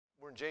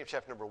We're in James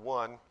chapter number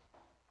 1.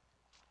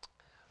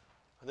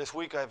 This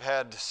week I've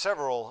had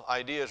several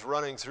ideas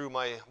running through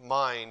my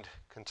mind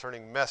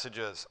concerning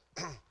messages.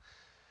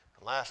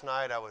 Last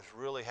night I was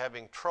really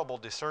having trouble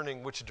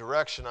discerning which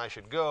direction I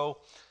should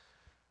go.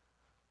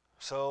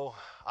 So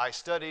I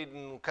studied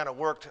and kind of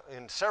worked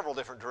in several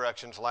different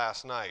directions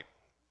last night.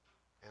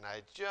 And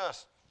I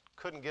just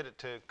couldn't get it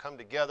to come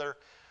together.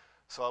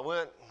 So I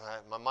went,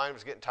 my mind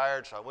was getting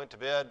tired, so I went to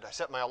bed. I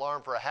set my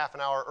alarm for a half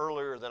an hour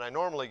earlier than I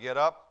normally get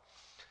up.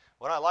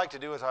 What I like to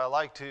do is I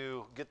like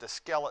to get the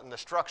skeleton, the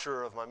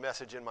structure of my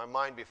message in my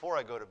mind before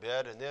I go to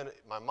bed, and then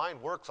my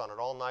mind works on it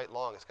all night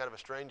long. It's kind of a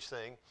strange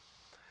thing,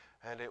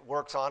 and it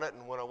works on it,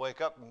 and when I wake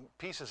up,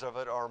 pieces of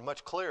it are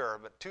much clearer.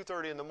 But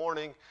 2:30 in the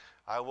morning,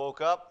 I woke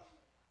up,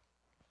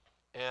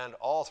 and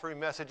all three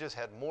messages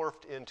had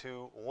morphed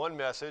into one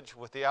message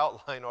with the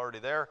outline already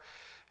there,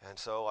 and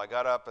so I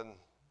got up and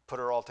put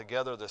it all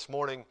together this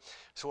morning.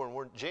 So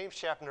we're in James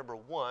chapter number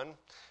 1.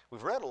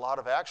 We've read a lot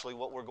of actually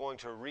what we're going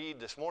to read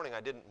this morning. I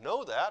didn't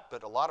know that,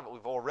 but a lot of it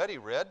we've already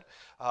read.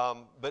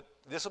 But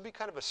this will be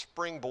kind of a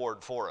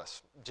springboard for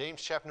us.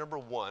 James chapter number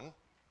 1.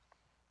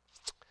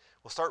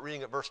 We'll start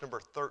reading at verse number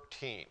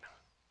 13.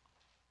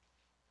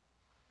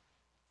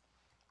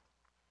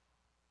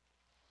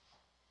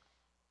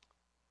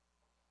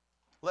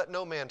 Let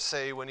no man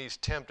say when he's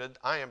tempted,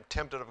 I am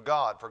tempted of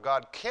God. For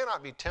God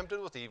cannot be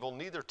tempted with evil,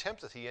 neither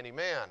tempteth he any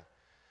man.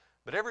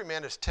 But every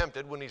man is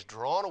tempted when he's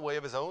drawn away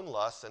of his own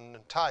lust and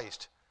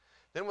enticed.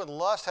 Then when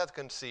lust hath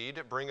conceived,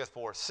 it bringeth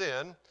forth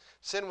sin.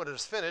 Sin, when it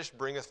is finished,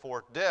 bringeth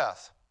forth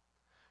death.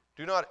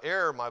 Do not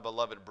err, my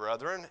beloved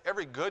brethren.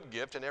 Every good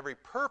gift and every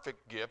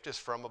perfect gift is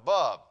from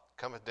above,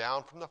 cometh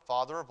down from the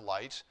Father of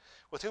lights,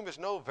 with whom is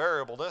no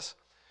variableness,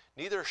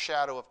 neither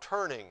shadow of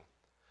turning.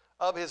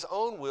 Of his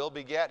own will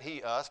begat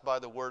he us by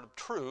the word of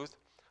truth,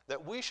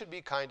 that we should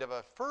be kind of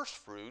a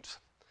firstfruits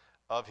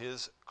of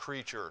his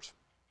creatures.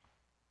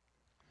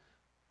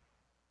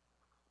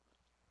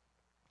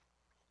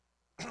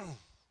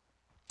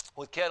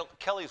 With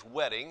Kelly's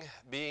wedding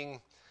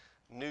being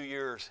New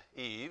Year's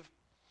Eve,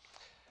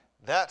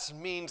 that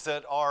means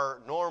that our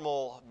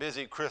normal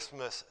busy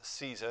Christmas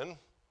season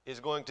is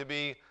going to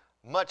be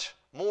much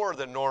more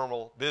than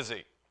normal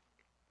busy.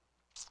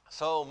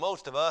 So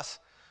most of us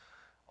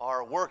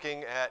are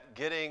working at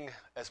getting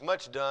as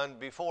much done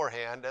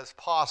beforehand as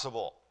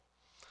possible.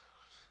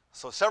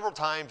 So several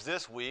times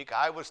this week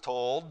I was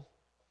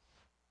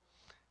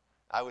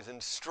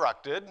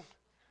instructed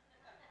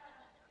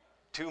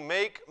to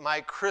make my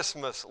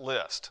Christmas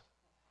list.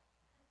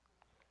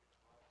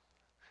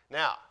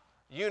 Now,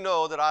 you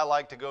know that I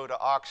like to go to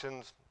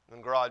auctions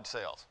and garage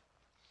sales.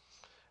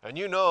 And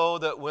you know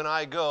that when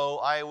I go,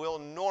 I will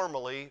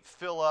normally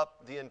fill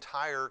up the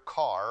entire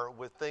car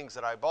with things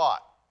that I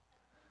bought.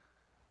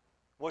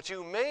 What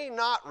you may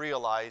not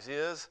realize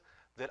is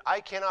that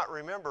I cannot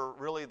remember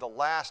really the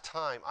last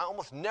time. I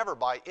almost never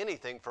buy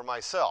anything for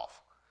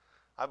myself.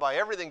 I buy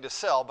everything to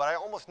sell, but I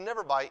almost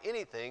never buy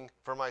anything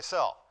for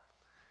myself.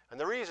 And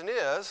the reason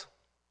is,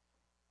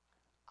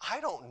 I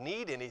don't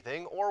need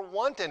anything or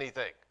want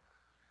anything.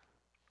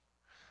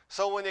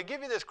 So when they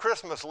give you this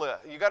Christmas list,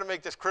 you got to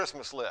make this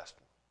Christmas list.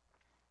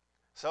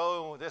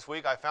 So this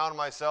week I found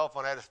myself,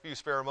 when I had a few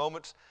spare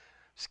moments,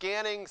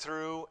 scanning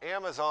through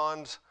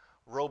Amazon's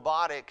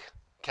robotic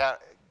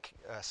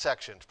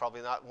sections.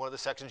 Probably not one of the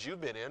sections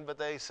you've been in, but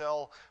they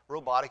sell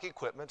robotic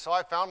equipment. So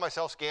I found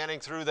myself scanning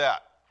through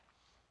that.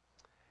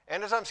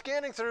 And as I'm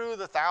scanning through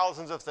the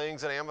thousands of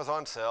things that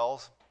Amazon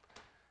sells,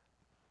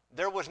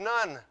 there was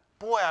none,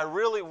 boy, I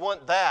really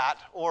want that,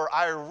 or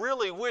I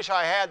really wish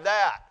I had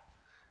that.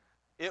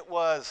 It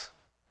was,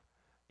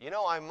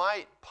 I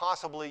might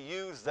possibly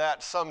use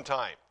that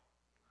sometime.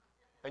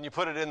 And you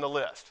put it in the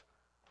list.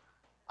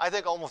 I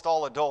think almost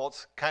all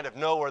adults kind of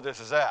know where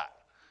this is at.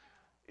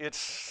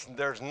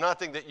 There's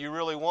nothing that you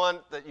really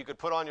want that you could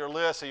put on your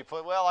list, so you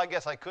put, well, I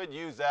guess I could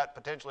use that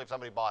potentially if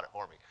somebody bought it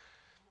for me.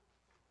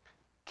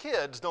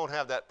 Kids don't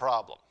have that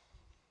problem.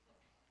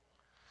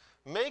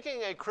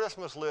 Making a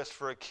Christmas list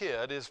for a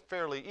kid is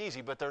fairly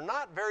easy, but they're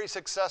not very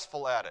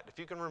successful at it. If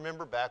you can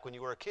remember back when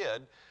you were a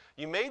kid,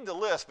 you made the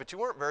list, but you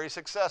weren't very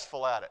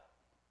successful at it.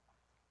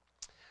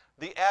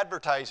 The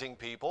advertising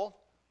people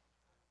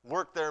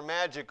worked their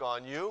magic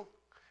on you,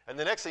 and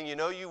the next thing you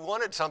know, you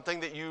wanted something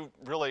that you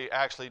really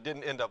actually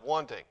didn't end up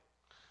wanting.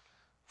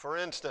 For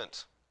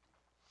instance,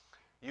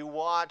 you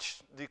watch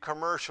the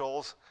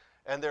commercials,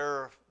 and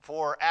they're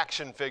for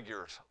action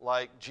figures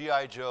like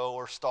G.I. Joe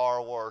or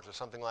Star Wars or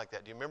something like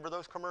that. Do you remember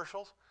those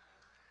commercials?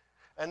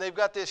 And they've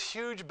got this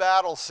huge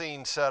battle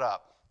scene set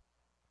up.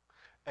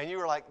 And you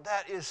were like,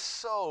 that is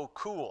so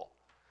cool.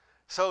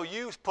 So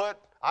you put,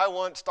 I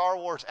want Star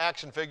Wars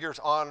action figures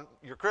on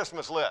your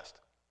Christmas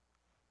list.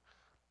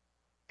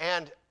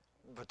 And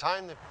by the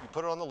time that you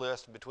put it on the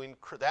list, between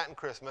that and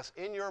Christmas,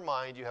 in your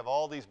mind you have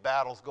all these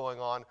battles going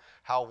on,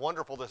 how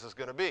wonderful this is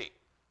going to be.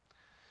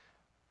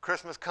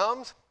 Christmas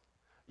comes,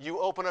 you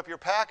open up your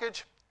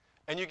package,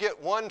 and you get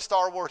one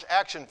Star Wars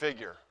action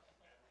figure.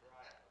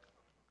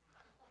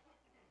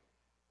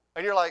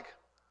 And you're like,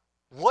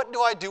 what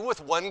do I do with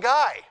one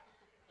guy?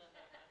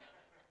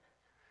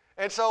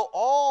 And so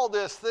all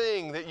this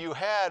thing that you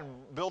had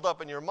built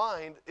up in your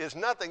mind is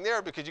nothing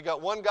there because you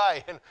got one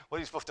guy and what,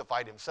 he's supposed to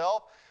fight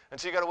himself. And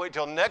so you got to wait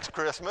till next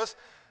Christmas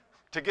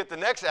to get the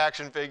next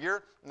action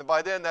figure. And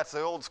by then, that's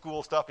the old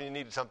school stuff and you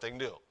needed something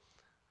new.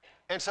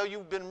 And so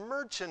you've been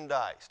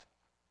merchandised.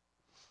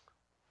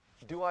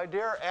 Do I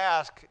dare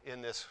ask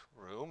in this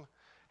room,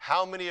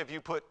 how many of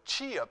you put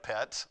Chia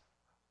Pets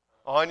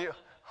on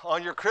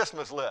your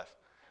Christmas list?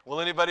 Will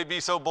anybody be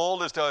so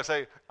bold as to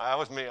say, that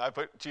was me, I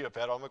put Chia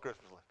Pet on my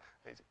Christmas list?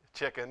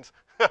 Chickens.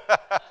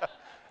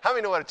 How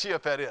many know what a Chia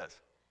Pet is?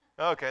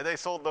 Okay, they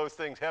sold those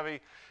things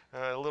heavy,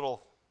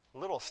 little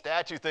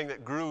statue thing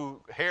that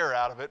grew hair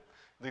out of it,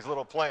 these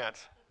little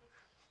plants.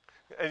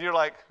 And you're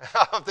like,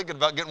 I'm thinking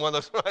about getting one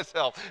of those for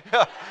myself.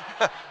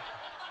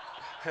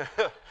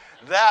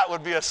 That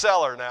would be a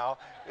seller now.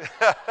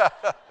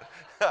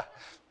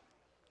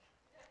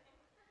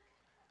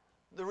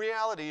 The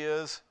reality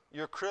is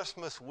your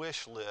Christmas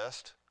wish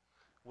list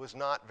was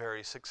not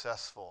very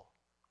successful.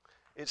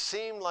 It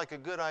seemed like a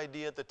good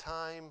idea at the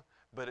time,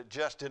 but it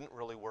just didn't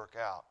really work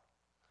out.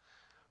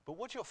 But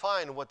what you'll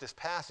find in what this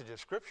passage of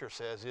Scripture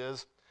says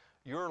is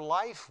your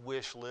life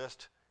wish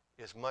list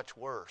is much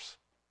worse.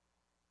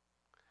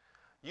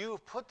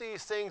 You've put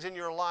these things in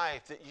your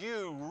life that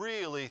you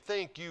really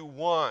think you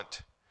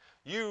want.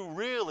 You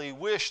really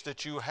wish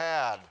that you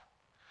had.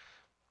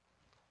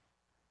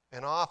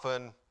 And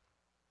often,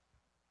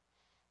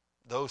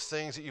 those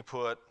things that you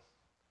put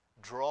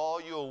draw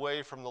you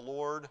away from the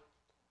Lord.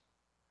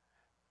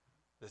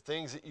 The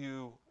things that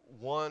you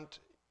want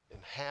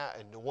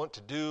and want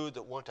to do,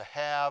 that want to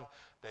have,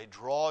 they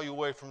draw you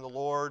away from the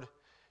Lord.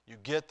 You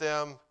get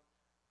them,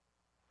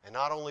 and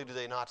not only do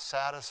they not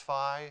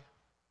satisfy,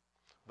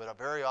 but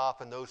very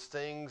often those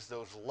things,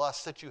 those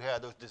lusts that you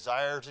had, those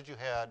desires that you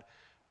had,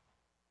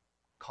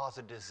 cause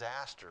a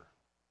disaster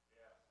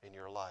in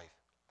your life.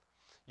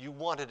 You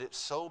wanted it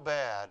so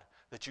bad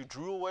that you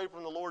drew away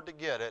from the Lord to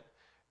get it,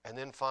 and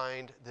then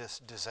find this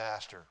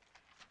disaster.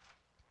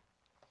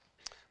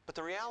 But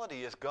the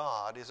reality is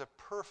God is a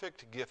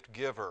perfect gift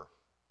giver.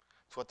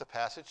 That's what the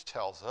passage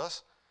tells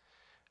us.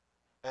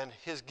 And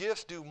his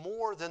gifts do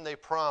more than they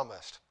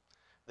promised.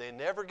 They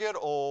never get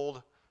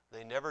old.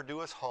 They never do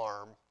us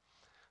harm.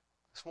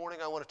 This morning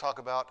I want to talk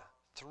about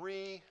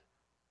 3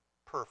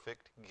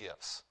 perfect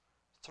gifts.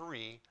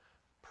 3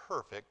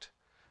 perfect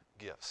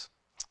gifts.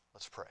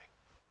 Let's pray.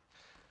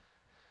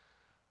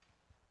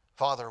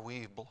 Father,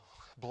 we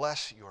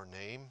bless your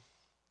name,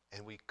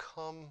 and we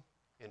come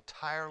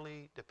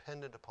entirely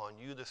dependent upon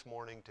you this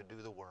morning to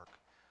do the work.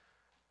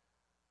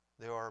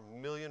 There are a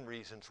million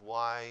reasons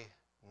why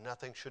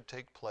nothing should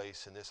take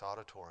place in this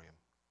auditorium.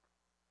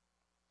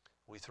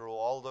 We throw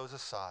all those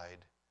aside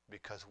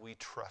because we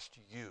trust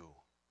you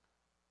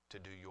to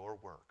do your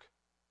work.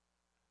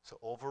 So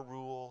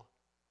overrule,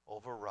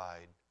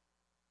 override,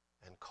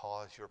 and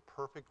cause your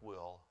perfect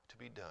will to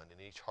be done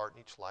in each heart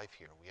and each life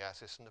here. We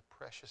ask this in the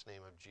precious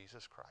name of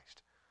Jesus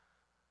Christ.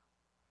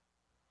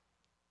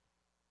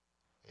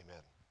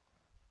 Amen.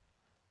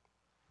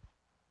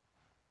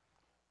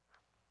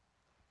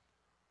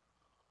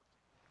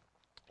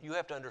 You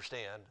have to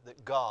understand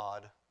that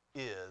God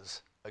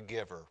is a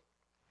giver.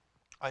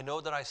 I know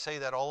that I say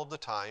that all of the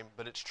time,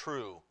 but it's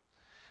true.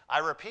 I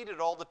repeat it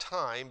all the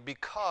time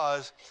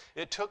because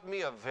it took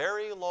me a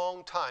very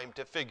long time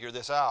to figure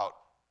this out.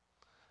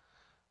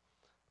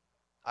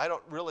 I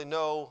don't really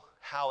know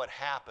how it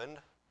happened,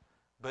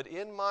 but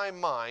in my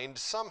mind,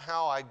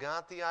 somehow I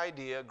got the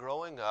idea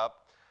growing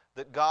up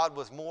that God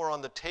was more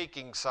on the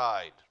taking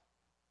side.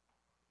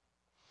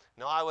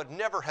 Now, I would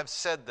never have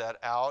said that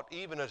out,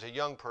 even as a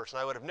young person.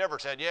 I would have never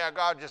said, yeah,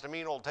 God's just a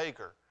mean old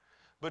taker.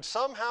 But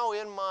somehow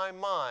in my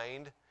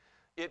mind,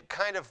 it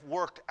kind of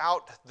worked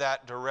out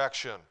that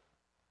direction.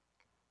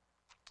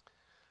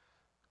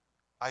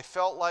 I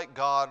felt like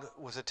God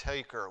was a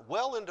taker.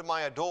 Well into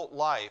my adult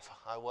life,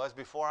 I was,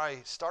 before I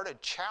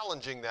started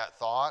challenging that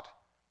thought.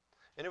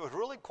 And it was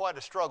really quite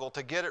a struggle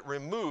to get it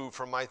removed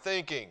from my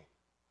thinking.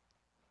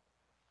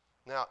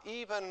 Now,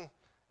 even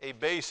a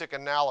basic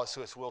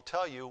analysis will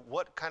tell you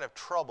what kind of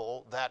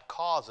trouble that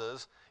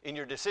causes in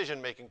your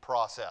decision-making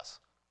process.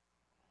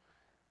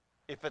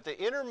 If at the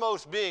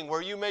innermost being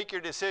where you make your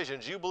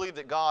decisions, you believe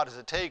that God is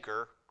a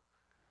taker,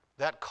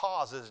 that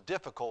causes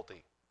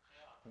difficulty.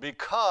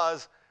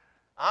 Because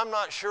I'm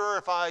not sure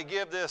if I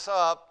give this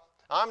up,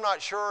 I'm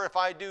not sure if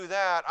I do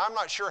that, I'm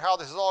not sure how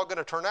this is all going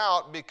to turn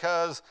out,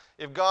 because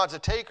if God's a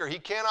taker, he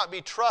cannot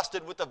be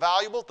trusted with the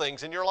valuable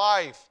things in your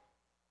life.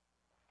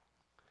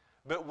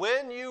 But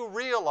when you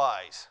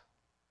realize,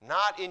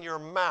 not in your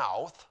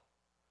mouth,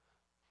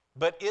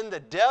 but in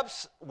the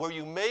depths where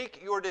you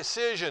make your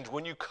decisions,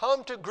 when you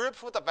come to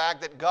grips with the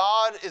fact that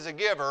God is a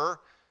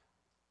giver,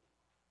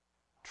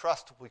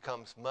 trust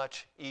becomes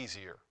much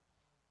easier.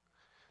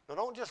 Now,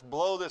 don't just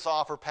blow this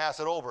off or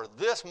pass it over.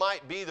 This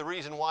might be the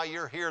reason why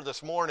you're here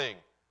this morning.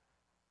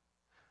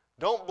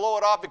 Don't blow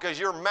it off because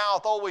your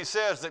mouth always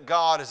says that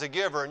God is a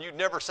giver and you'd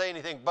never say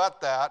anything but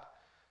that.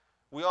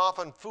 We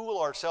often fool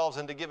ourselves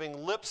into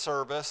giving lip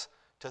service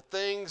to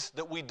things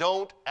that we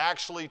don't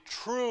actually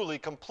truly,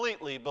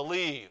 completely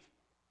believe.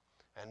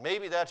 And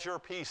maybe that's your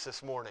piece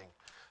this morning,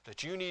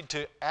 that you need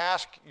to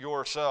ask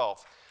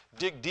yourself,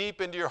 dig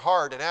deep into your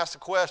heart and ask the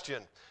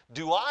question,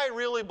 do I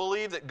really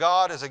believe that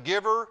God is a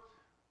giver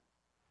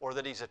or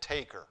that He's a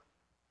taker?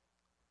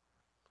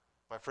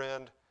 My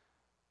friend,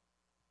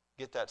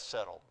 get that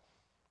settled.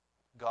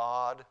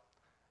 God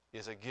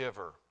is a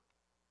giver.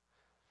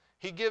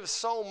 He gives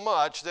so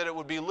much that it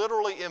would be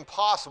literally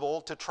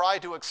impossible to try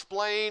to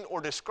explain or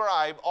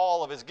describe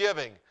all of His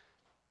giving.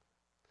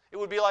 It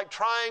would be like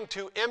trying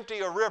to empty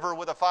a river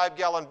with a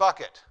 5-gallon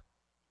bucket.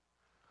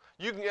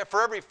 You can get,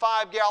 for every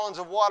 5 gallons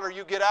of water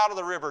you get out of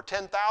the river,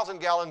 10,000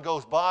 gallons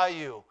goes by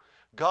you.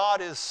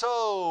 God is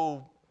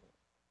so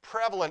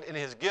prevalent in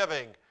His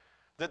giving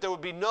that there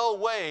would be no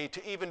way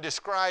to even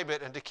describe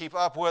it and to keep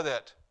up with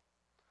it.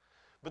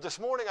 But this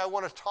morning I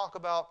want to talk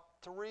about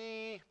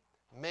 3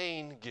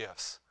 main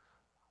gifts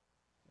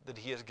that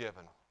He has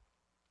given.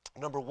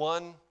 Number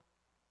 1,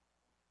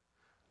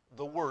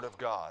 the Word of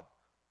God.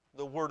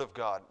 The Word of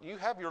God. You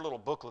have your little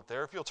booklet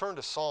there. If you'll turn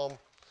to Psalm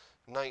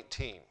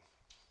 19.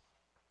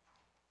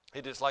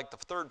 It is like the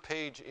 3rd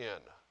page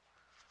in.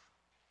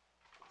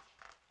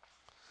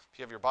 If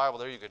you have your Bible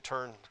there, you could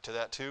turn to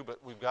that too, but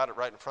we've got it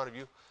right in front of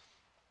you.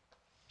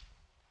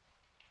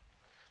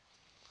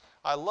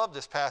 I love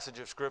this passage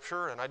of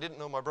Scripture, and I didn't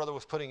know my brother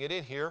was putting it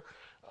in here.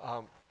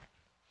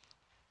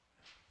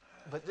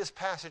 But this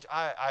passage,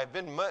 I've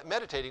been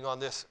meditating on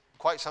this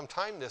quite some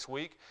time this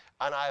week,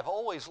 and I've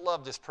always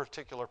loved this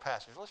particular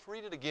passage. Let's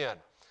read it again.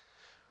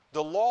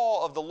 The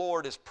law of the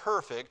Lord is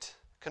perfect,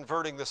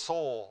 converting the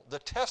soul. The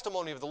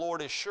testimony of the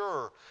Lord is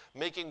sure,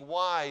 making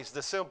wise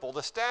the simple.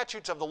 The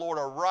statutes of the Lord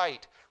are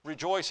right,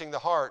 rejoicing the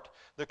heart.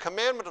 The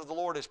commandment of the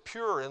Lord is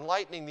pure,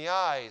 enlightening the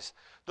eyes.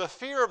 The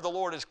fear of the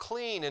Lord is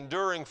clean,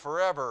 enduring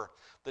forever.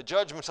 The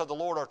judgments of the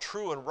Lord are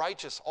true and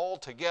righteous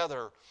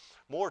altogether.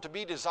 More to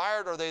be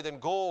desired are they than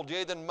gold,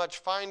 yea, than much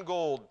fine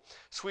gold.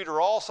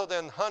 Sweeter also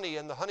than honey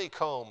and the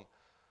honeycomb.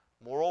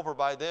 Moreover,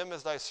 by them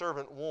is thy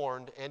servant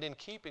warned, and in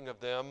keeping of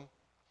them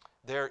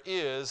there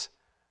is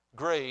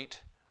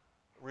great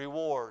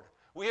reward.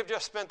 We have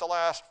just spent the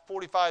last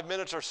 45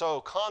 minutes or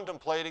so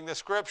contemplating the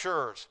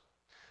Scriptures.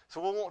 So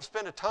we won't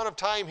spend a ton of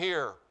time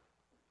here.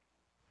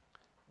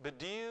 But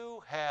do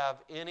you have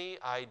any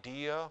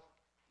idea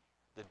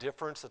the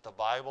difference that the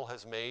Bible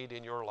has made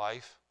in your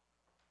life?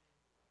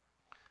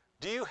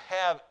 Do you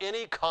have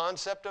any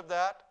concept of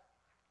that?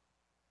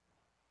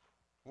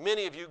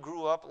 Many of you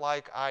grew up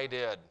like I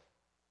did.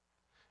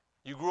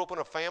 You grew up in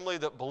a family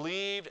that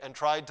believed and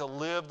tried to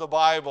live the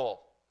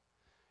Bible.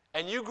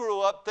 And you grew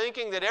up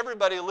thinking that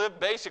everybody lived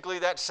basically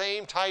that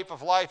same type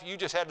of life. You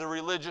just had the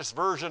religious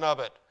version of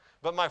it.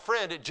 But my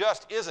friend, it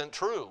just isn't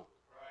true.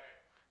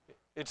 Right.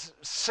 It's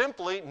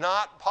simply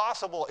not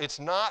possible. It's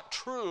not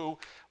true.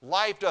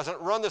 Life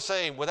doesn't run the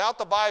same. Without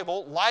the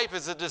Bible, life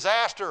is a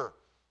disaster.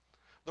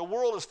 The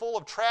world is full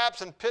of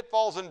traps and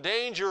pitfalls and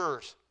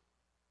dangers,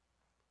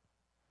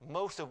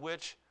 most of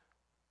which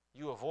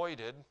you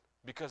avoided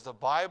because the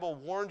Bible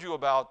warned you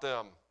about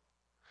them.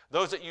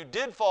 Those that you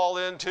did fall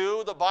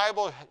into, the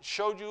Bible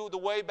showed you the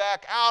way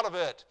back out of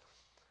it.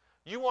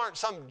 You aren't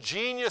some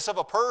genius of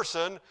a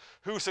person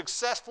who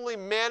successfully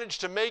managed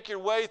to make your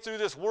way through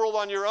this world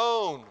on your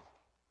own.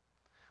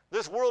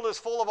 This world is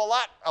full of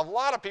a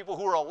lot of people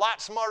who are a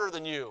lot smarter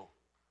than you,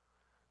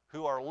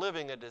 who are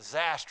living a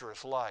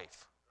disastrous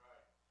life.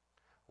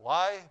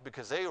 Why?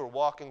 Because they were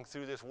walking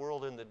through this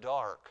world in the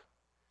dark,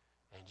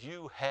 and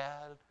you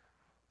had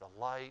the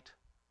light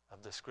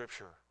of the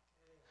Scripture.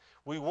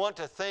 We want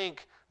to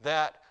think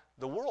that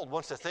the world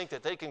wants to think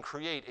that they can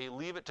create a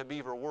Leave It to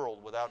Beaver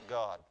world without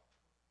God.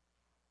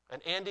 An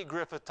Andy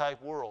Griffith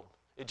type world.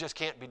 It just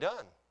can't be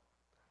done.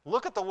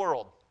 Look at the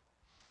world.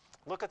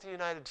 Look at the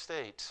United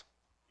States.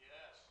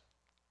 Yes.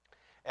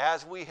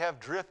 As we have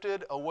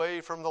drifted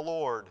away from the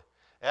Lord,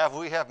 as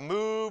we have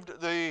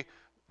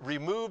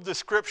removed the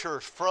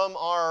Scriptures from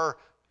our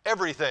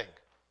everything,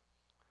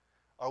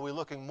 are we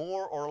looking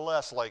more or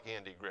less like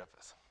Andy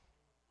Griffith?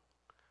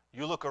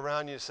 You look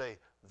around and you say,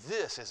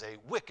 this is a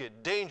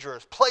wicked,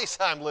 dangerous place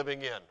I'm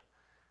living in.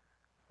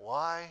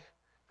 Why?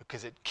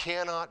 Because it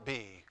cannot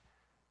be.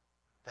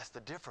 That's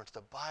the difference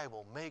the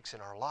Bible makes in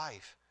our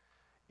life.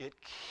 It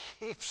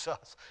keeps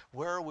us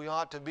where we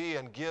ought to be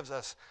and gives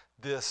us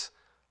this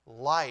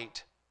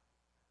light.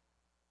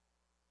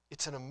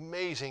 It's an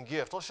amazing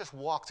gift. Let's just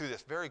walk through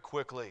this very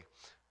quickly.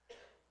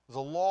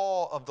 The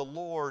law of the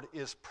Lord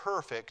is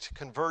perfect,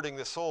 converting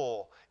the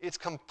soul. It's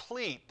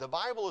complete. The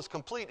Bible is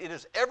complete. It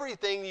is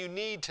everything you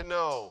need to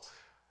know.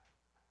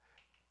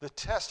 The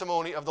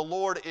testimony of the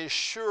Lord is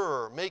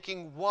sure,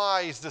 making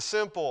wise the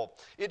simple.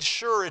 It's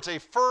sure. It's a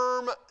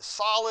firm,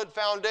 solid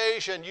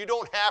foundation. You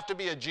don't have to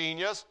be a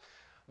genius.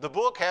 The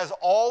book has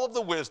all of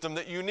the wisdom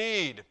that you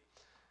need.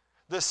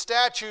 The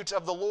statutes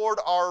of the Lord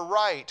are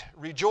right,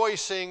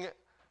 rejoicing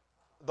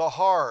the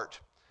heart.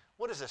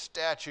 What is a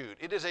statute?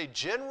 It is a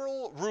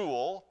general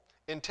rule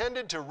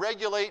intended to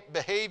regulate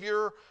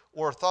behavior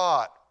or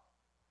thought.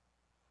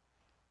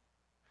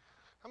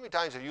 How many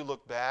times have you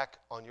looked back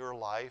on your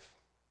life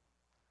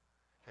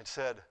and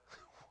said,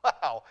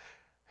 wow,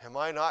 am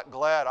I not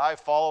glad I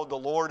followed the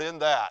Lord in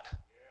that?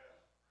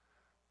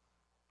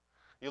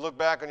 You look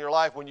back on your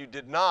life when you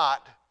did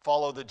not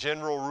follow the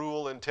general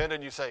rule intended,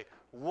 and you say,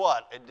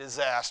 what a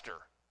disaster.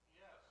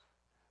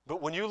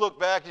 But when you look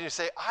back and you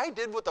say, I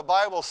did what the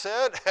Bible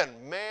said,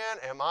 and man,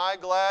 am I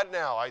glad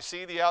now. I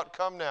see the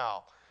outcome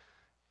now.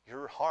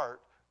 Your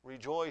heart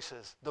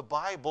rejoices. The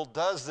Bible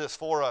does this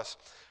for us.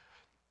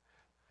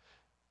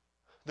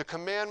 The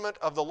commandment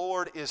of the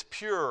Lord is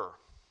pure,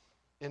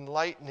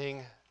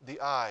 enlightening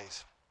the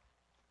eyes.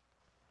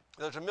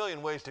 There's a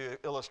million ways to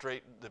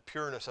illustrate the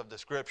pureness of the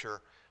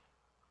Scripture.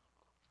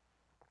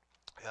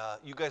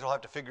 You guys will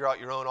have to figure out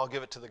your own. I'll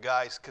give it to the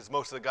guys because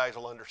most of the guys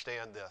will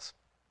understand this.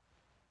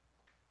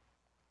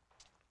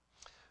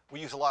 We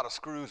use a lot of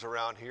screws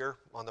around here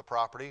on the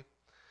property,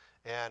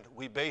 and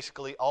we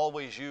basically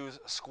always use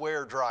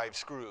square drive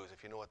screws,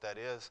 if you know what that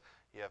is.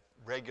 You have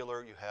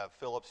regular, you have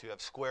Phillips, you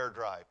have square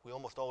drive. We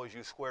almost always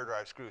use square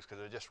drive screws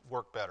because they just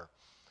work better.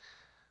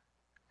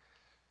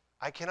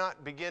 I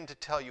cannot begin to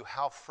tell you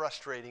how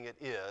frustrating it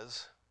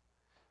is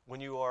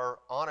when you are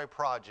on a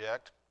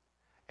project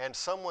and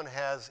someone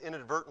has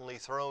inadvertently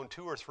thrown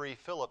 2 or 3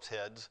 Phillips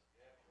heads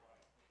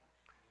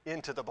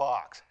into the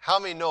box. How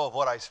many know of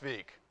what I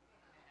speak?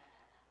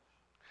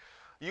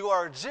 You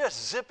are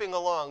just zipping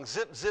along,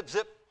 zip, zip,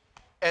 zip,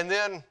 and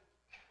then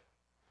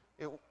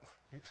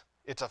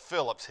it's a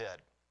Phillips head.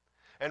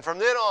 And from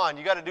then on,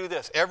 you got to do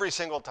this every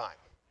single time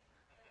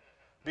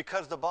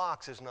because the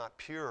box is not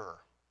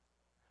pure.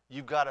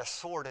 You've got to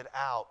sort it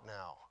out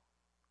now.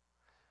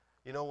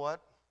 You know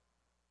what?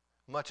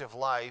 Much of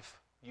life,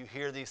 you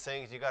hear these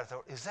things, you got to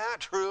throw, is that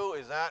true?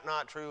 Is that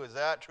not true? Is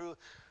that true?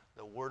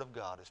 The Word of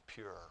God is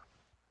pure.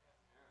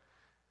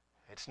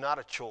 It's not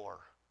a chore.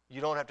 You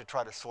don't have to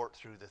try to sort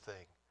through the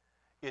thing.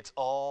 It's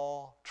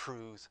all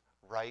truth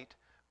right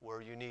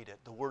where you need it.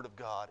 The Word of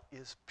God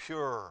is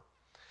pure.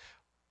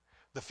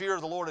 The fear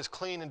of the Lord is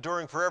clean,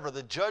 enduring forever.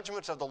 The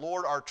judgments of the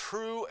Lord are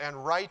true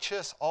and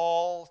righteous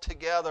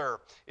altogether.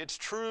 It's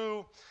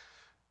true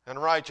and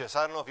righteous.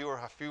 I don't know if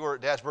you were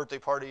at Dad's birthday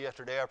party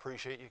yesterday. I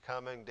appreciate you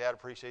coming. Dad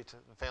appreciates it.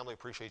 The family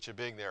appreciates you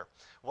being there.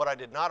 What I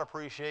did not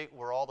appreciate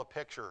were all the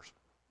pictures.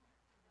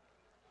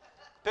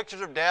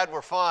 Pictures of Dad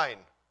were fine,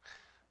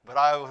 but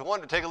I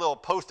wanted to take a little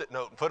Post-it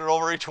note and put it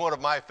over each one of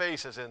my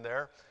faces in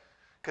there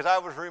because I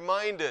was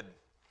reminded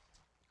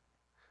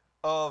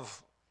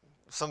of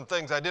some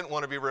things I didn't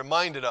want to be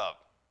reminded of.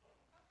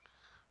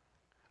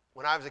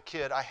 When I was a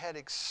kid, I had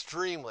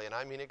extremely, and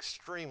I mean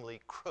extremely,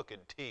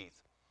 crooked teeth.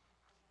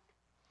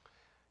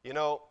 You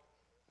know,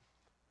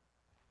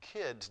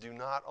 kids do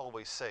not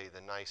always say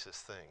the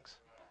nicest things.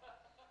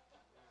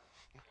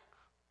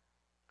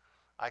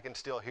 I can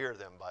still hear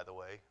them, by the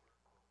way.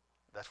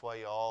 That's why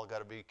you all got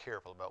to be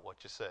careful about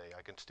what you say.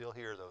 I can still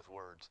hear those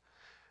words.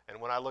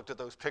 And when I looked at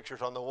those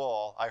pictures on the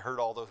wall, I heard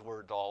all those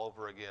words all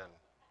over again.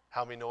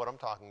 How many know what I'm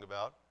talking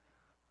about?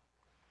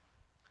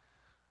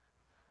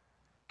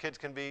 Kids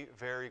can be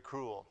very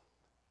cruel.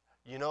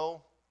 You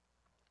know,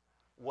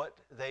 what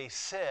they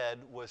said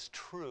was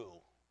true,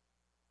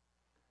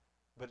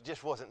 but it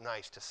just wasn't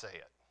nice to say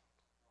it.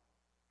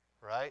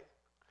 Right?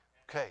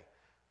 Okay.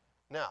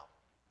 Now,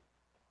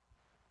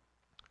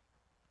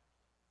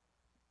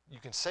 you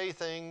can say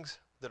things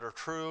that are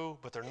true,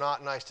 but they're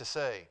not nice to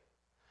say.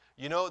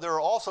 You know, there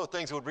are also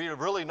things that would be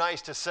really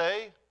nice to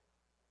say,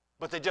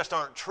 but they just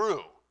aren't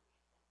true.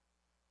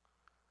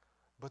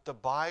 But the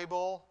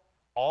Bible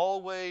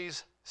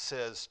always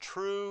says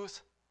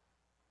truth,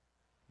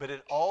 but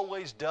it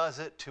always does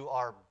it to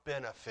our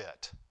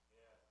benefit.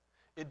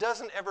 It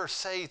doesn't ever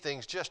say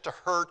things just to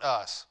hurt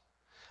us.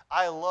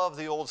 I love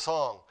the old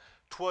song,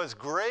 "'Twas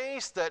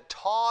grace that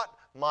taught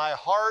my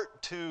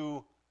heart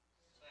to..."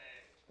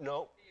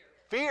 No,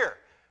 fear.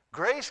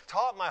 Grace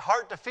taught my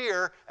heart to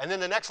fear, and then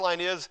the next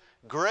line is,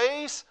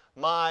 "Grace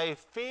my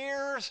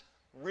fears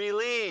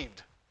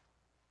relieved."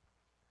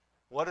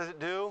 What does it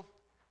do?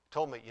 It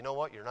told me, you know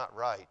what, you're not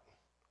right.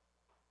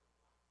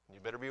 You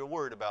better be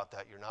worried about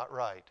that. You're not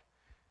right.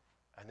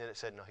 And then it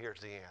said, no,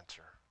 here's the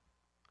answer.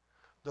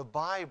 The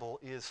Bible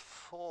is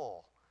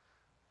full.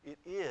 It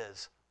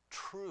is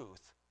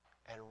truth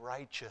and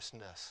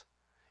righteousness.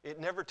 It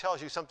never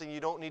tells you something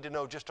you don't need to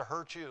know just to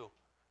hurt you.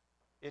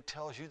 It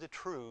tells you the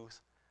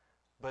truth,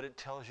 but it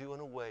tells you in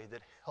a way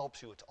that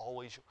helps you. It's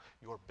always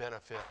your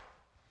benefit.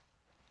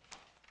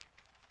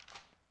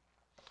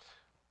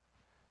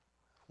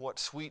 What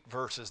sweet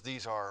verses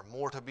these are.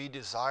 More to be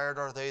desired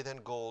are they than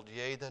gold,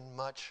 yea, than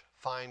much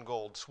fine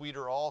gold.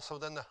 Sweeter also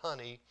than the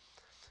honey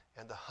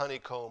and the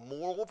honeycomb.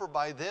 Moreover,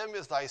 by them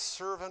is thy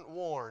servant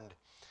warned.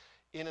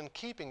 In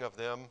keeping of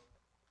them,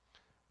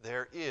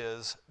 there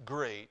is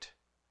great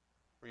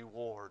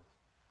reward.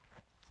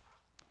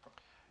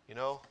 You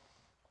know,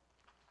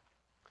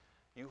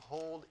 you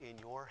hold in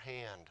your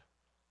hand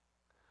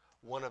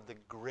one of the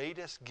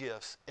greatest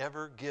gifts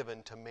ever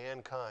given to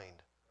mankind.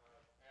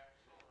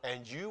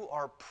 And you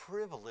are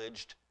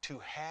privileged to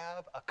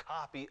have a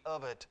copy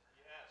of it.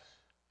 Yes.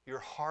 Your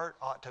heart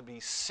ought to be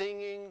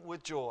singing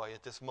with joy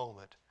at this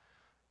moment.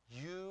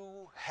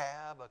 You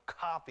have a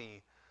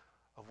copy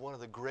of one of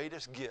the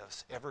greatest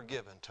gifts ever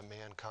given to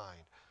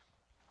mankind.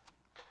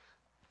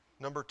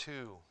 Number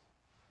two,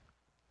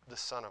 the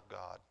Son of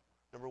God.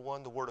 Number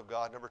one, the Word of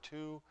God. Number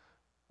two,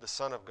 the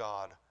Son of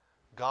God.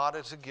 God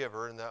is a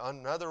giver, and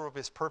another of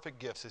his perfect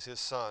gifts is his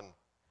Son.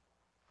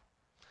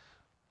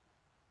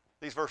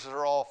 These verses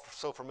are all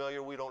so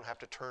familiar, we don't have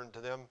to turn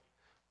to them.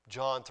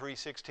 John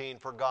 3:16,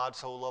 for God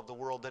so loved the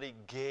world that he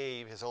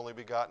gave his only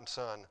begotten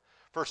Son.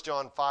 1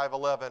 John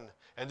 5:11,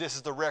 and this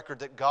is the record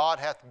that God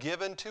hath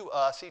given to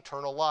us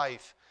eternal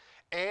life.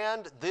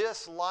 And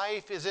this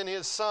life is in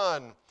his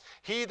Son.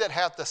 He that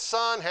hath the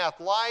Son hath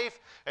life,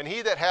 and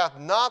he that hath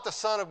not the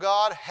Son of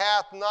God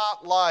hath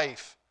not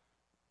life.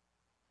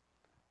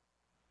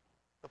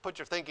 Now put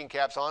your thinking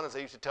caps on, as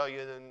they used to tell you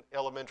in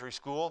elementary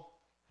school.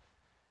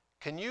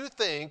 Can you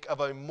think of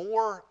a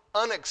more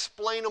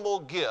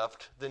unexplainable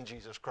gift than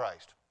Jesus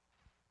Christ?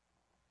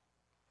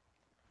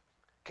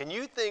 Can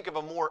you think of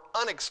a more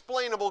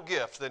unexplainable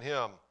gift than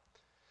him?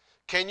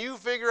 Can you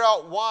figure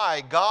out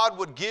why God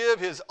would give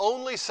his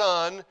only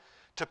Son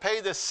to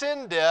pay the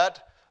sin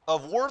debt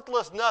of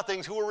worthless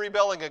nothings who were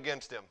rebelling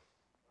against him?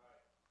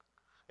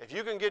 If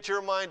you can get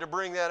your mind to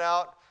bring that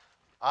out,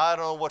 I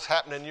don't know what's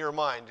happening in your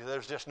mind.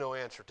 There's just no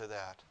answer to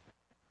that.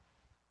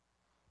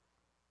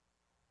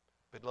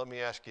 But let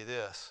me ask you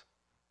this.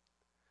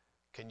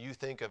 Can you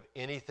think of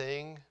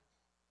anything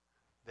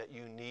that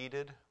you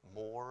needed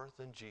more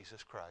than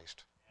Jesus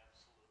Christ?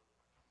 Absolutely.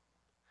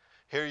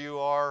 Here you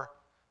are,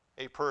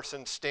 a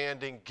person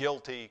standing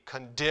guilty,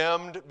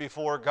 condemned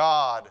before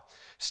God,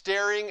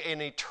 staring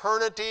in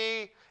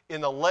eternity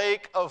in the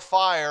lake of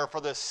fire for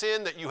the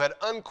sin that you had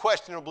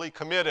unquestionably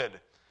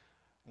committed.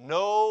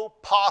 No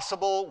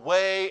possible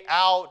way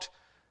out,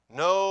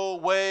 no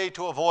way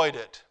to avoid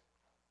it.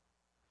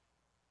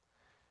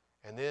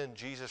 And then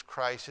Jesus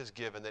Christ is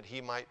given that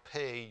he might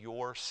pay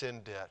your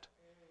sin debt.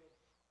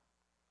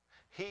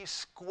 He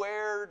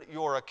squared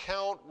your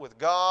account with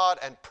God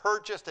and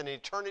purchased an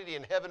eternity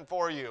in heaven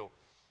for you.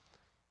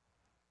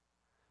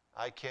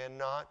 I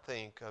cannot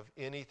think of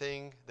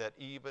anything that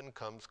even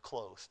comes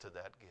close to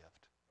that gift.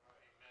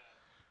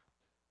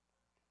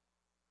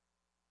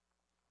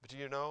 But do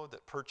you know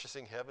that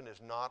purchasing heaven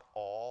is not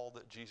all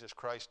that Jesus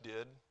Christ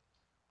did?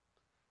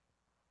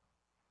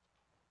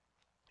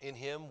 In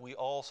him, we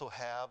also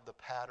have the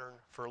pattern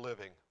for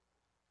living.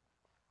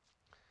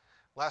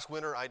 Last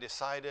winter, I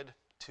decided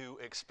to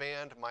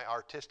expand my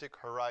artistic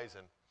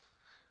horizon.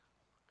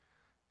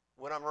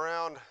 When I'm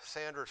around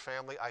Sandra's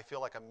family, I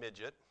feel like a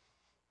midget.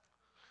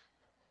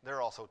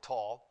 They're also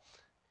tall.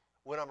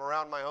 When I'm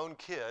around my own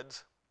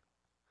kids,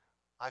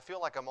 I feel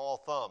like I'm all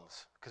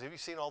thumbs. Because have you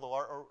seen all the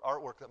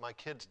artwork that my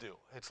kids do?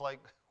 It's like,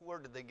 where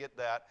did they get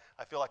that?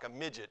 I feel like a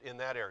midget in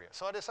that area.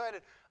 So I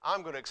decided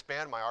I'm going to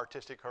expand my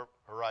artistic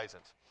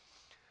horizons.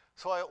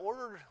 So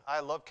I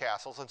love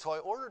castles, and so I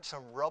ordered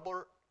some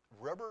rubber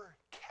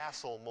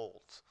castle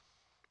molds.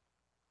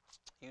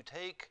 You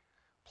take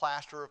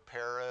plaster of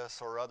Paris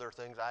or other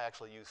things. I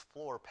actually use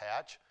floor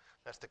patch.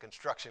 That's the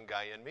construction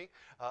guy in me.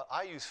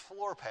 I use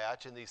floor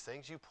patch in these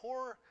things. You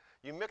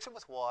mix it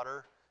with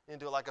water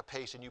into like a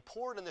paste, and you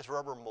pour it in this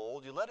rubber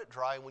mold. You let it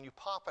dry, and when you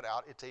pop it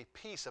out, it's a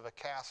piece of a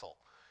castle.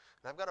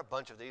 And I've got a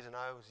bunch of these, and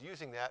I was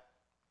using that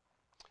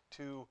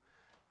to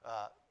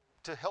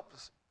help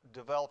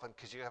develop,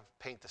 because you have to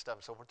paint the stuff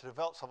and so forth, to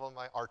develop some of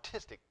my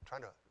artistic,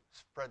 trying to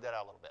spread that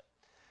out a little bit.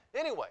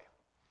 Anyway,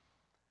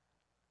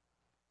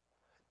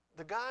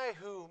 the guy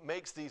who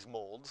makes these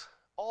molds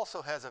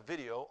also has a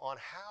video on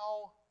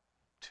how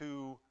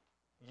to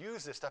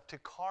use this stuff to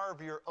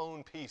carve your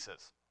own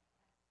pieces.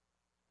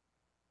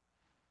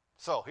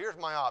 So here's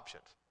my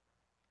options.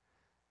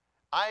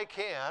 I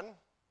can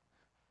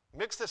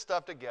mix this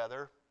stuff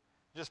together,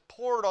 just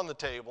pour it on the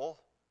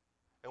table,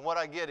 and what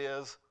I get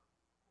is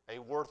a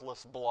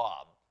worthless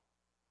blob.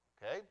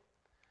 Okay?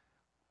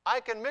 I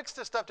can mix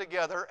this stuff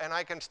together and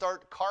I can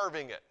start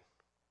carving it.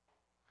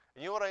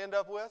 And you know what I end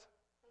up with?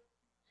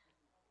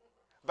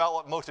 About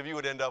what most of you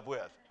would end up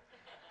with.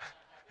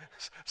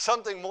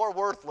 Something more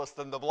worthless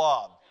than the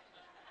blob.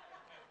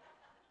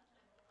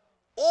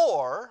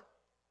 Or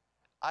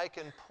I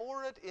can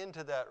pour it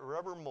into that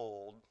rubber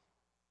mold,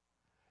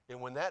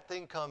 and when that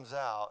thing comes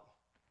out,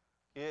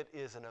 it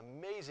is an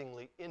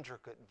amazingly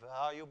intricate,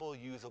 valuable,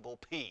 usable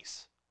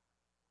piece.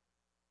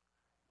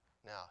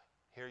 Now,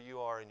 here you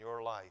are in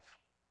your life.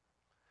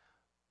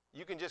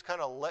 You can just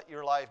kind of let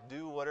your life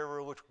do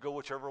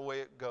whichever way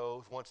it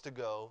wants to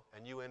go,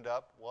 and you end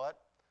up, what?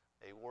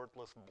 A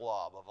worthless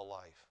blob of a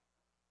life.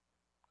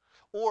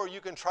 Or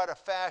you can try to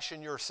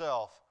fashion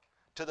yourself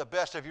to the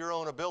best of your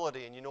own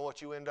ability, and you know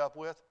what you end up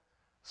with?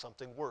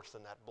 Something worse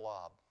than that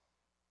blob.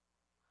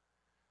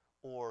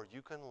 Or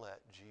you can let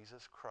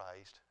Jesus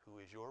Christ, who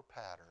is your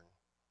pattern,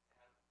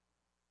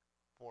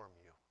 form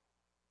you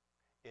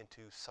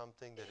into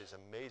something that is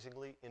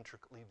amazingly,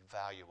 intricately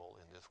valuable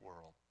in this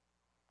world.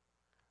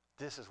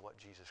 This is what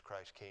Jesus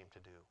Christ came to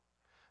do.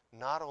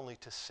 Not only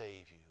to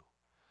save you,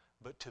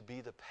 but to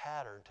be the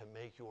pattern to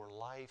make your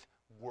life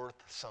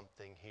worth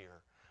something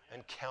here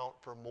and count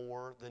for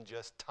more than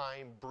just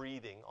time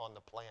breathing on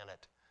the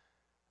planet.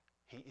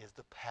 He is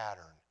the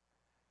pattern.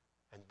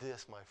 And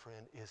this, my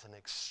friend, is an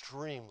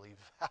extremely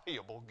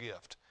valuable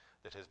gift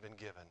that has been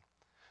given,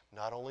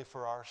 not only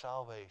for our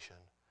salvation,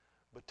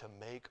 but to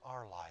make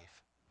our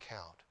life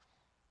count.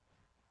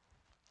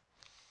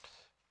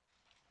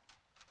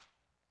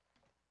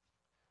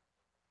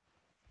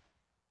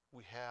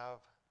 We have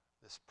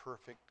this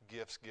perfect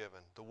gifts given,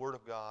 the Word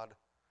of God,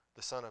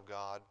 the Son of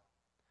God,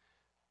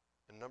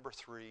 and number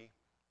 3,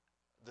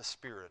 the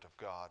Spirit of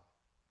God.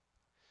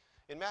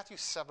 In Matthew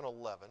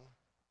 7:11,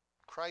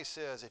 Christ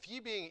says, "If ye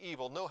being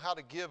evil know how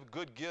to give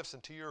good gifts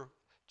unto your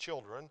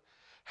children,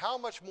 how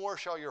much more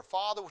shall your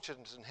Father which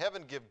is in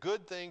heaven give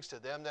good things to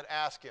them that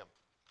ask him?"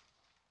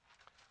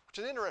 Which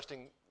is an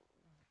interesting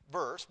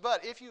verse,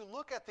 but if you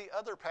look at the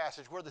other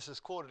passage where this is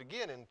quoted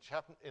again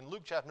in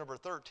Luke chapter number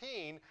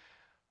 13,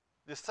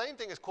 the same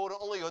thing is quoted,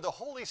 only the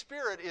Holy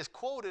Spirit is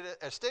quoted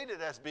as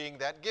stated as being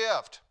that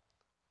gift.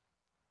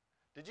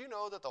 Did you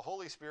know that the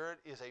Holy Spirit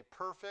is a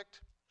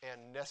perfect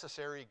and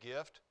necessary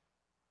gift?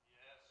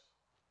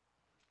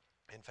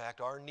 Yes. In fact,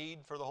 our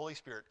need for the Holy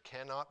Spirit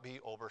cannot be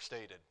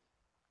overstated.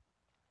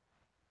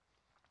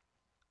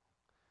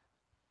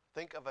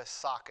 Think of a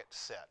socket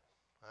set.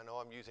 I know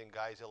I'm using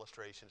guys'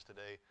 illustrations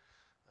today.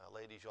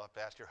 Ladies, you'll have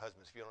to ask your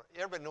husbands if you don't.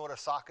 Everybody know what a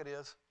socket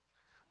is?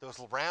 Those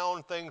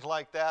round things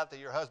like that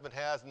your husband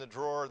has in the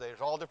drawer.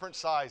 There's all different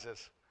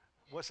sizes.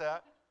 What's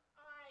that?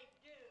 I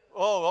do.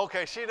 Oh,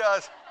 okay, she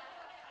does.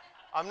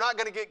 I'm not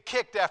going to get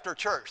kicked after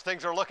church.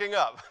 Things are looking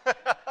up.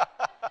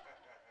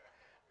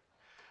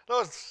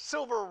 Those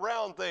silver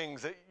round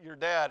things that your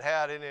dad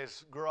had in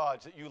his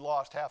garage that you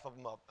lost half of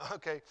them up.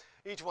 Okay,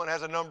 each one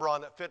has a number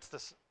on that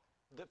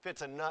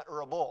fits a nut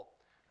or a bolt.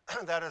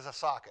 That is a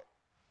socket.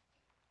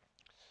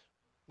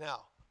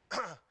 Now,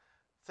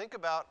 think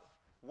about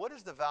what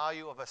is the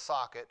value of a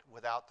socket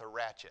without the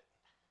ratchet.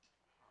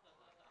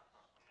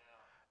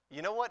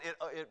 You know what?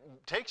 It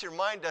takes your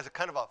mind, does a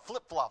kind of a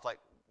flip-flop, like,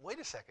 wait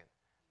a second.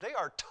 They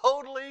are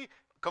totally,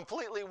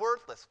 completely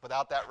worthless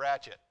without that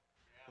ratchet.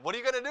 Yeah. What are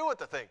you going to do with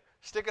the thing?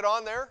 Stick it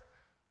on there?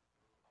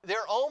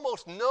 They're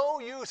almost no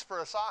use for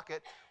a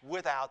socket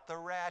without the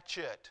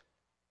ratchet.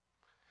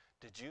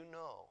 Did you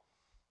know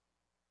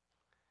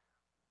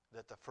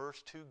that the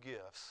first 2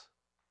 gifts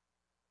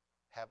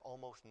have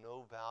almost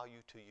no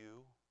value to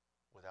you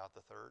without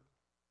the third?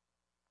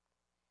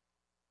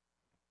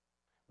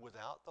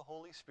 Without the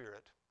Holy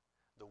Spirit,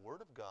 the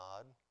Word of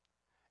God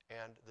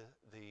and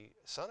the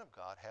Son of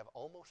God have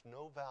almost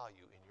no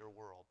value in your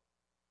world.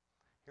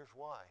 Here's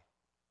why.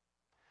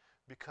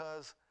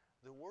 Because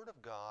the Word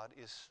of God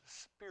is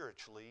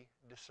spiritually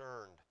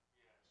discerned.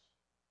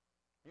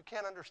 Yes. You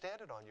can't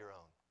understand it on your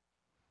own.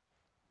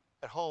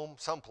 At home,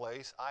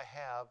 someplace, I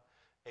have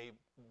a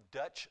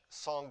Dutch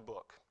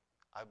songbook.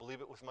 I believe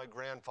it was my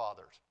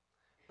grandfather's.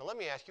 Now let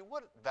me ask you,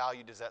 what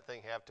value does that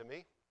thing have to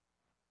me?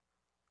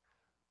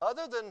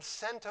 Other than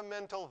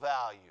sentimental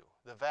value,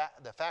 the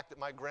fact that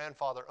my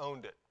grandfather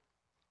owned it,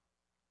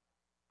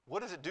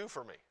 what does it do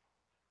for me?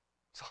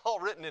 It's all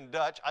written in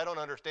Dutch. I don't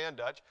understand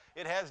Dutch.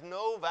 It has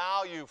no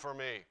value for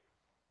me.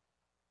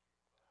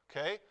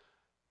 Okay?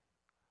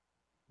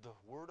 The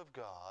Word of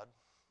God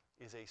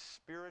is a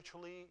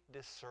spiritually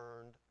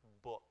discerned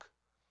book.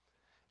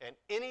 And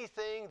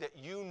anything that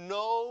you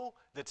know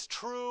that's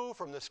true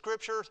from the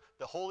Scriptures,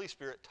 the Holy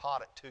Spirit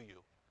taught it to you.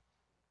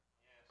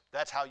 Yes.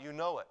 That's how you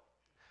know it.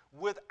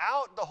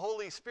 Without the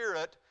Holy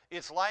Spirit,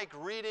 it's like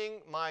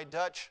reading my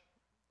Dutch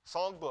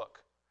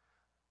songbook.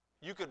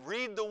 You could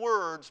read the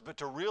words, but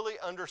to really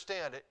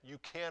understand it, you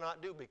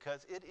cannot do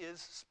because it is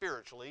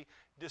spiritually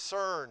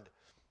discerned.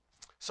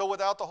 So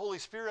without the Holy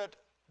Spirit,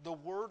 the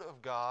Word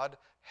of God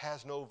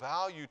has no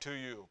value to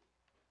you.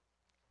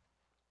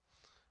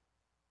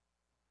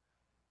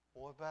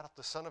 What about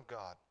the Son of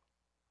God?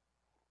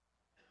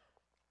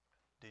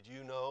 Did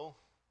you know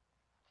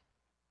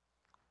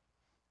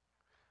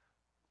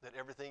that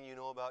everything you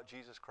know about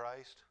Jesus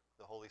Christ,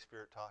 the Holy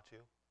Spirit taught you?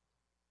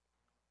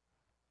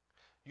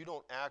 You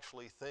don't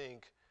actually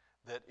think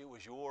that it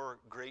was your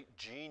great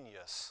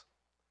genius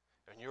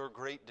and your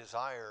great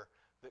desire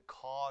that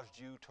caused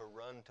you to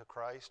run to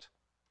Christ?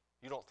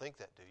 You don't think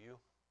that, do you?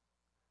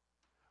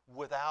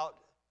 Without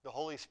the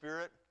Holy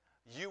Spirit,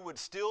 you would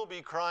still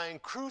be crying,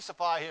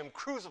 "Crucify him,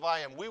 crucify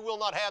him. We will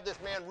not have this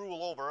man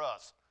rule over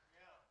us."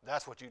 Yeah.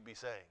 That's what you'd be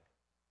saying.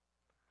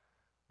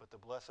 But the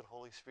blessed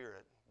Holy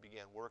Spirit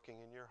began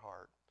working in your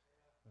heart,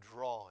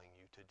 drawing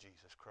you to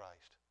Jesus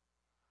Christ.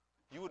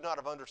 You would not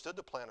have understood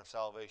the plan of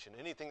salvation,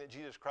 anything that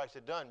Jesus Christ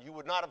had done. You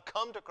would not have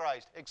come to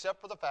Christ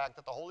except for the fact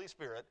that the Holy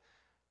Spirit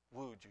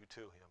wooed you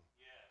to him.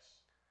 Yes.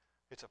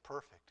 He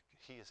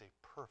is a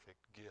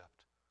perfect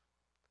gift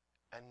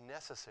and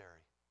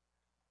necessary.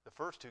 The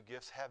first 2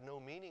 gifts have no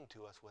meaning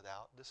to us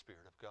without the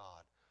Spirit of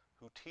God,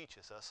 who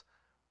teaches us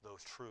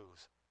those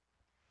truths.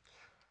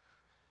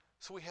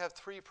 So we have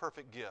 3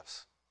 perfect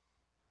gifts.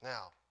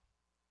 Now,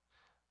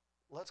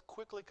 let's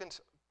quickly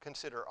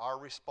consider our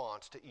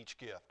response to each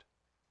gift.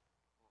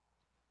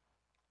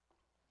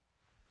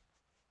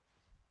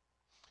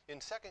 In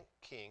 2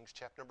 Kings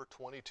chapter number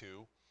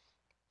 22,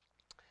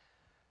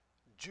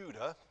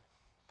 Judah,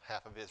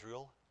 half of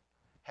Israel,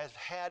 has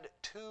had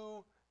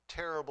two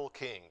terrible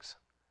kings,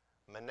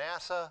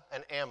 Manasseh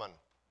and Amon.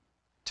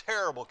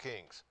 Terrible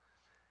kings.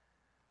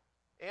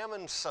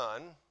 Ammon's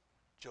son,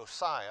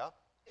 Josiah,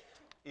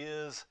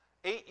 is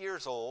 8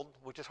 years old,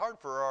 which is hard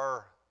for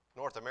our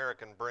North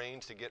American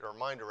brains to get our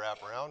mind to wrap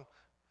around.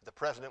 If the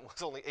president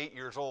was only 8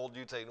 years old,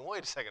 you'd say, no,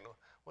 wait a second,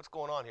 what's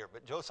going on here?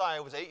 But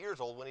Josiah was 8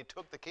 years old when he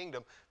took the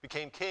kingdom,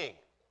 became king.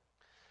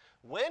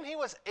 When he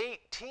was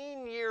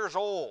 18 years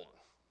old,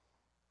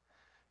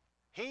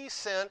 he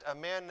sent a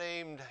man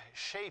named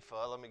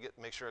Shaphan, let me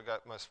make sure I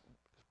got my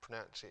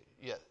pronunciation,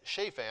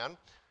 Shaphan,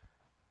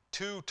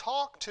 to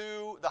talk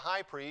to the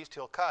high priest,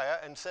 Hilkiah,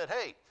 and said,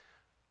 hey,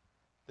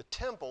 the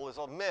temple is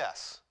a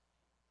mess.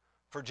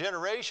 For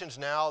generations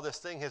now, this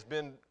thing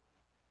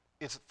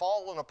it's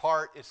fallen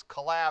apart, it's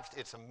collapsed,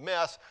 it's a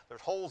mess,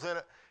 there's holes in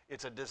it,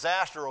 it's a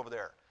disaster over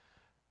there.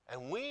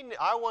 And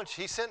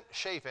he sent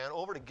Shaphan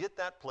over to get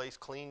that place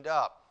cleaned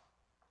up.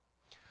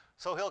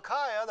 So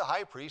Hilkiah, the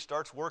high priest,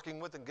 starts working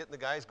with and getting the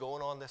guys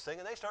going on this thing,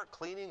 and they start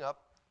cleaning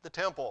up the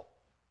temple.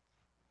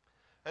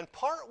 And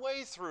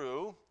partway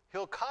through,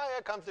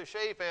 Hilkiah comes to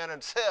Shaphan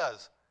and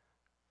says,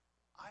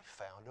 I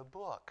found a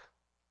book.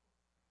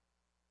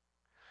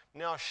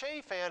 Now,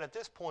 Shaphan at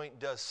this point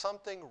does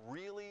something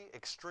really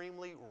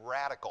extremely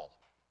radical.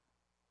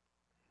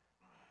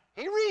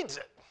 He reads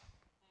it.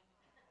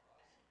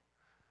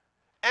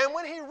 And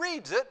when he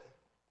reads it,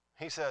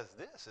 he says,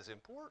 this is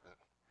important.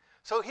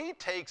 So he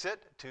takes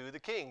it to the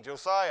king,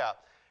 Josiah.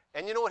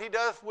 And you know what he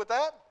does with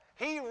that?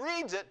 He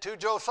reads it to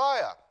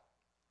Josiah,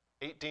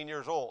 18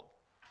 years old.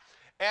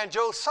 And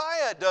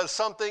Josiah does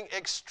something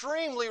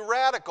extremely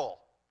radical.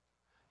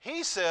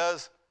 He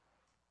says,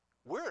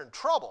 we're in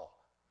trouble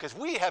because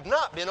we have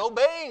not been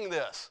obeying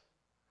this.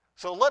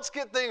 So let's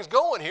get things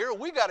going here.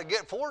 We got to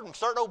get forward and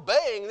start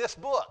obeying this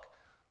book.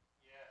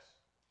 Yes.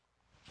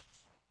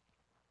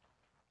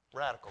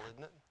 Radical,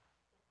 isn't it?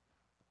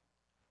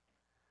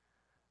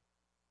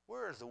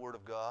 Where is the Word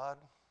of God,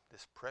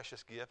 this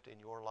precious gift in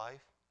your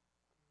life?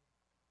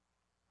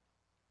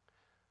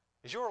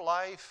 Is your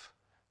life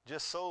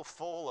just so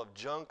full of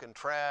junk and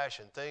trash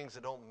and things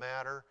that don't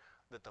matter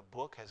that the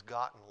book has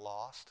gotten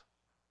lost?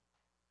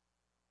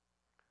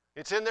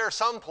 It's in there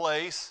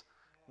someplace,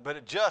 but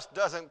it just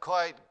doesn't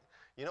quite,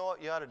 you know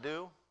what you ought to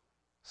do?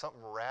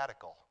 Something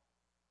radical.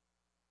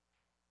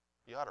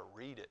 You ought to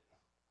read it.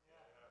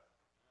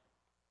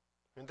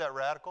 Isn't that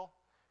radical?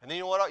 And then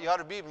you know what? You ought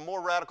to be even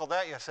more radical than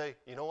that. You say,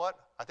 you know what?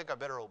 I think I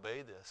better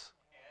obey this.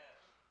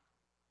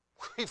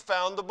 We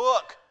found the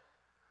book.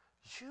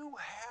 You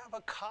have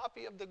a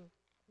copy of the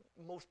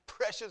most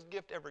precious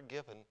gift ever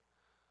given,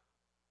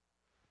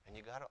 and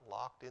you got it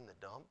locked in the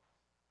dump.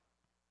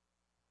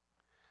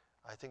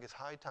 I think it's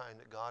high time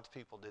that God's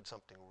people did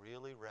something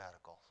really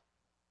radical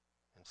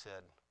and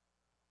said,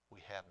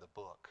 we have the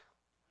book.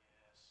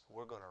 Yes.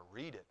 We're going to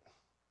read it,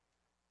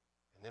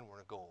 and then we're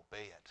going to go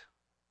obey it.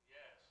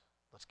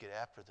 Let's get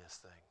after this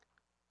thing.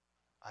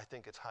 I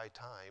think it's high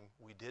time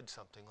we did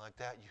something like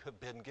that. You have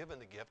been given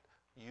the gift.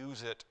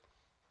 Use it.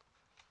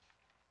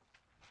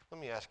 Let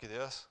me ask you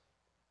this.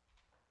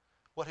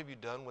 What have you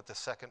done with the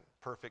second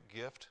perfect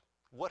gift?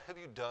 What have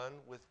you done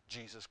with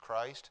Jesus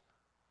Christ?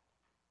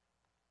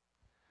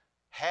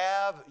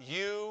 Have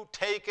you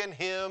taken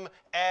him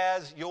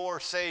as your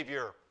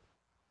Savior?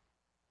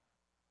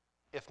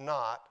 If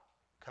not,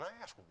 can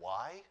I ask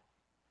why?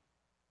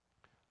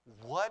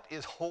 What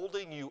is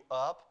holding you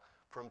up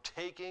from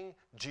taking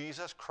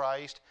Jesus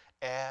Christ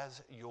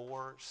as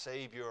your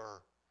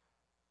Savior?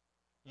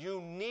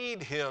 You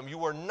need him.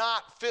 You are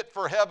not fit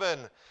for heaven.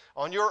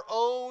 On your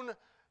own,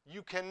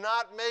 you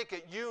cannot make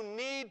it. You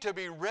need to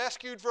be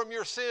rescued from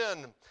your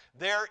sin.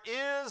 There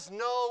is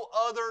no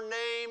other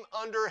name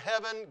under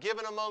heaven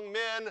given among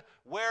men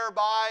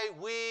whereby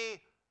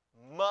we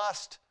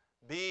must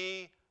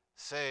be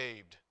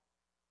saved.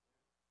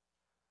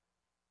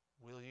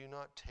 Will you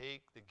not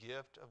take the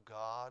gift of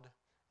God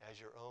as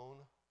your own?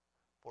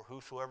 For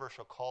whosoever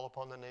shall call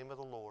upon the name of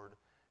the Lord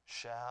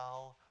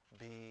shall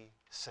be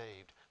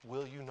saved.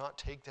 Will you not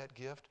take that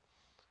gift?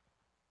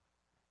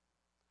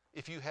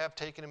 If you have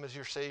taken him as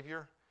your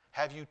Savior,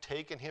 have you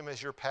taken him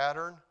as your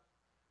pattern?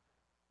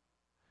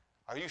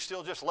 Are you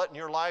still just letting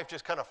your life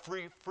just kind of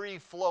free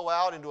flow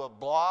out into a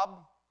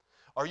blob?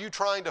 Are you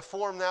trying to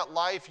form that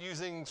life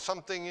using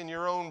something in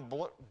your own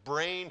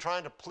brain,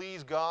 trying to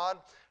please God?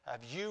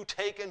 Have you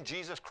taken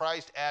Jesus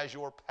Christ as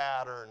your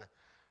pattern?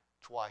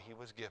 That's why he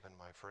was given,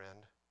 my friend.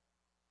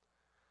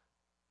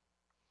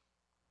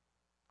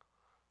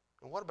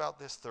 And what about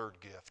this third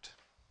gift?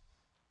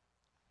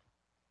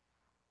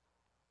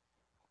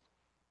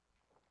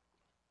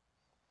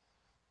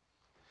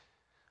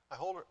 I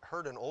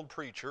heard an old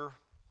preacher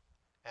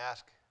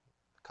ask,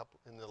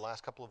 in the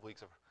last couple of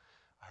weeks,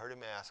 I heard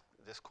him ask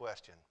this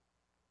question.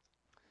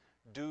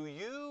 Do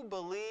you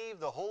believe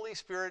the Holy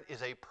Spirit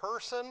is a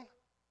person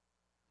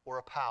or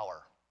a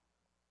power?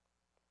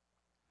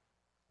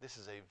 This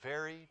is a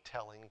very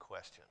telling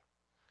question.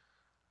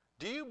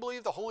 Do you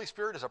believe the Holy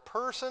Spirit is a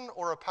person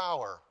or a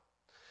power?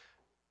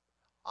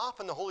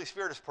 Often the Holy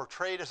Spirit is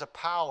portrayed as a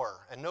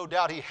power, and no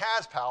doubt he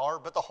has power,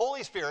 but the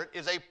Holy Spirit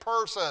is a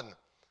person.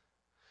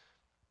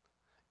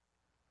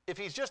 If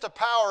he's just a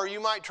power,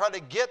 you might try to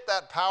get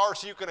that power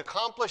so you can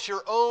accomplish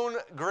your own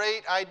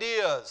great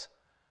ideas.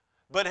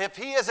 But if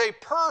he is a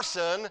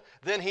person,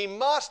 then he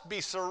must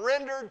be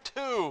surrendered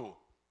to.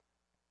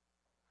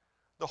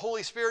 The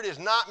Holy Spirit is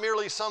not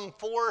merely some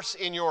force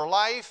in your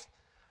life.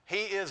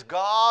 He is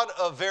God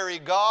of very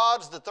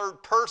gods, the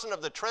third person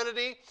of the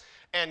Trinity,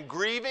 and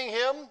grieving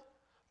him,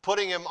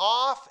 putting him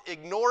off,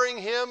 ignoring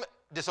him,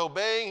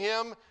 disobeying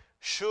him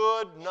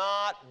should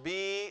not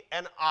be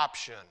an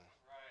option.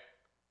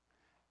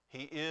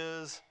 He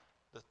is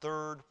the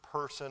third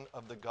person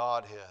of the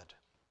Godhead.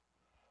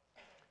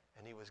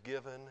 And he was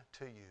given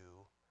to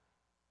you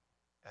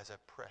as a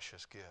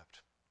precious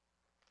gift.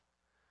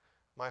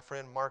 My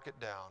friend, mark it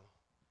down.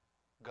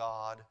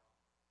 God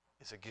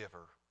is a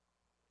giver.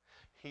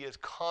 He is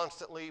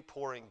constantly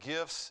pouring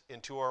gifts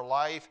into our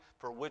life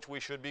for which we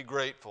should be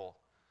grateful.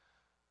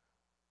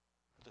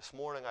 This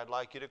morning I'd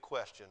like you to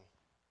question,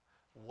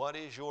 what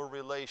is your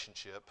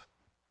relationship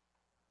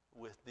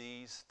with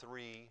these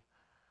three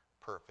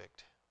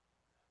perfect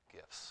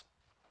gifts?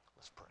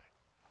 Let's pray.